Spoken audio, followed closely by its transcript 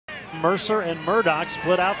Mercer and Murdoch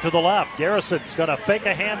split out to the left. Garrison's going to fake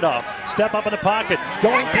a handoff, step up in the pocket,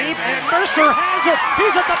 going deep, and Mercer has it.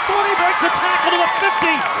 He's at the 40, breaks the tackle to the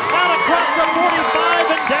 50, out across the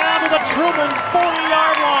 45 and down to the Truman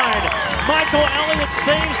 40-yard line. Michael Elliott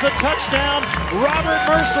saves the touchdown. Robert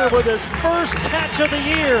Mercer with his first catch of the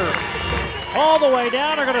year. All the way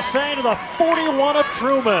down, are going to say to the 41 of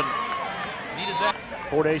Truman.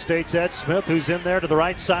 Fort Hays State's Ed Smith, who's in there to the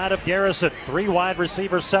right side of Garrison. 3 wide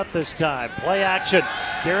receivers set this time. Play action.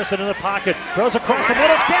 Garrison in the pocket. Throws across the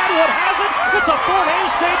middle. Gadwood has it. It's a Fort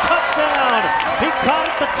Hays State touchdown. He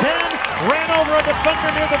caught it at the 10, ran over a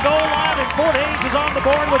defender near the goal line, and Fort Hays is on the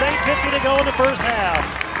board with 8:50 to go in the first half.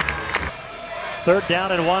 3rd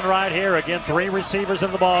down and 1 right here. Again, 3 receivers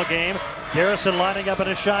in the ball game. Garrison lining up in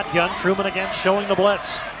a shotgun. Truman again showing the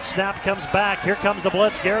blitz. Snap comes back. Here comes the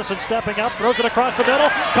blitz. Garrison stepping up, throws it across the middle.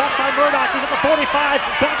 Caught by Murdoch. He's at the 45.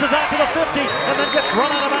 Bounces out to the 50 and then gets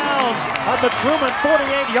run out of bounds at the Truman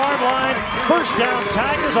 48-yard line. First down,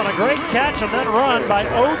 Tigers on a great catch and then run by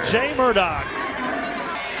O.J. Murdoch.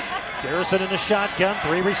 Garrison in the shotgun,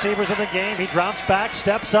 3 receivers in the game. He drops back,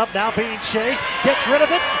 steps up, now being chased, gets rid of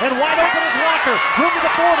it, and wide open is Walker. Room to the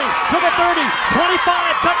 40, to the 30,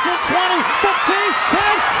 25, cuts in 20, 15,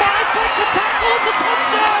 10, 5, breaks the tackle, it's a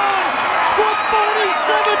touchdown from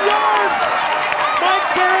 47 yards. Mike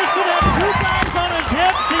Garrison had 2 guys on his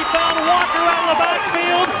hips. He found Walker out of the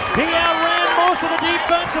backfield. He outran most of the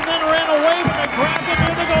defense and then ran away from it, grabbed it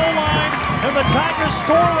near the goal line, and the Tigers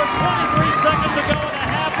score with 23 seconds to go in the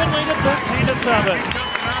half and lead at 13-7.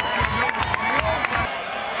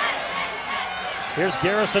 Here's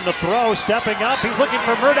Garrison to throw, stepping up. He's looking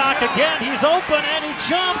for Murdoch again. He's open and he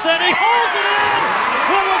jumps and he hauls it in.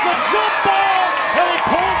 It was a jump ball and he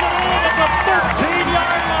pulls it in at the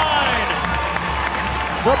 13-yard line.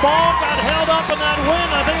 The ball got held up in that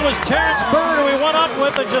wind. I think it was Terrence Bird who he went up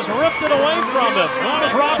with and just ripped it away from him. That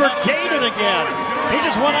was Robert Gayden again. He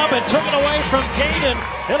just went up and took it away from Gayden.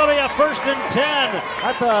 It'll be a 1st and 10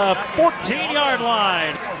 at the 14-yard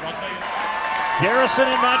line. Garrison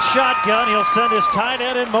in that shotgun. He'll send his tight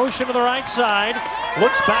end in motion to the right side.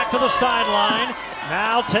 Looks back to the sideline.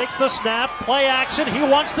 Now takes the snap. Play action. He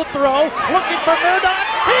wants to throw. Looking for Murdoch.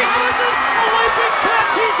 He has it. A leaping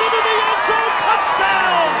catch. He's into the end zone.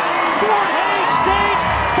 Touchdown. Fort Hays State.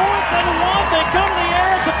 4th and 1. They go to the air.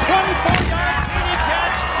 It's a 24-yard teeny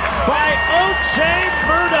catch by O.J.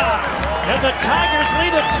 Murdoch. And the Tigers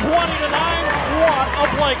lead at 20-9. What a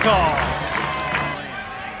play call.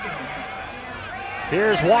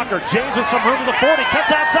 Here's Walker. James with some room to the 40.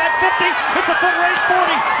 Cuts outside 50. It's a foot race 40.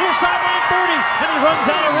 Near sideline 30. And he runs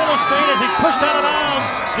out of real estate as he's pushed out of bounds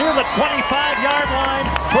near the 25-yard line.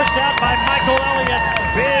 Pushed out by Michael Elliott.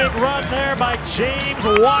 Big run there by James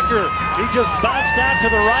Walker. He just bounced out to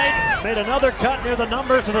the right. Made another cut near the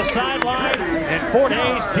numbers to the sideline. And Fort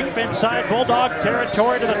Hays deep inside Bulldog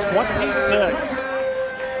territory to the 26.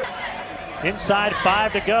 Inside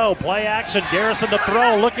 5 to go. Play action. Garrison to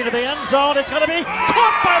throw. Looking to the end zone. It's going to be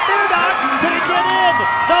caught by Murdoch. Did he get in?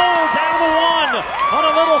 No. Down to the 1. On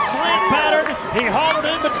a little slant pattern. He hauled it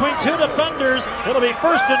in between 2 defenders. It'll be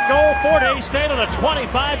 1st and goal. Fort Hays State on a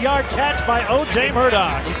 25-yard catch by O.J.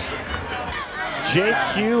 Murdoch.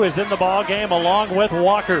 JQ is in the ball game along with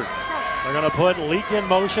Walker. They're going to put Leak in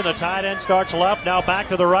motion. The tight end starts left. Now back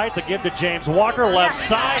to the right. The give to James Walker. Left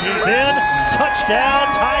side. He's in.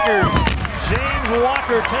 Touchdown, Tigers. James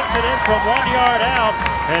Walker takes it in from 1 yard out,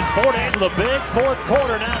 and Fort Hays with a big 4th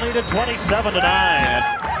quarter, now lead at 27-9.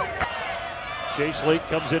 Chase Leak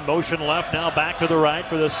comes in motion left, now back to the right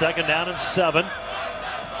for the 2nd down and 7.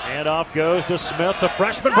 Handoff goes to Smith. The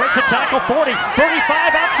freshman breaks a tackle. 40,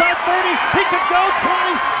 35, outside 30. He could go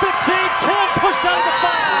 20, 15, 10, pushed out of the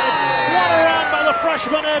 5. One around by the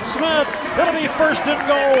freshman Ed Smith. It'll be 1st and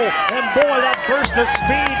goal. And boy, that burst of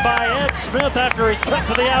speed by Ed Smith after he cut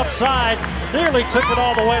to the outside nearly took it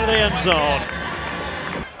all the way to the end zone.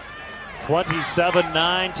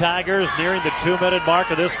 27-9 Tigers nearing the 2-minute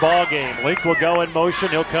mark of this ball game. Link will go in motion.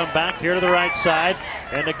 He'll come back here to the right side.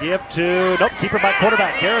 And a give to, keeper by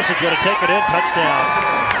quarterback. Garrison's going to take it in. Touchdown.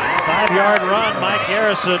 5-yard run, Mike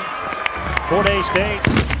Garrison. Fort Hays State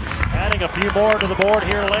adding a few more to the board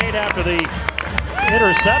here late after the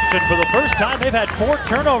interception. For the first time, they've had 4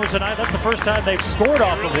 turnovers tonight. That's the first time they've scored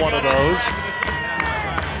off of one of those.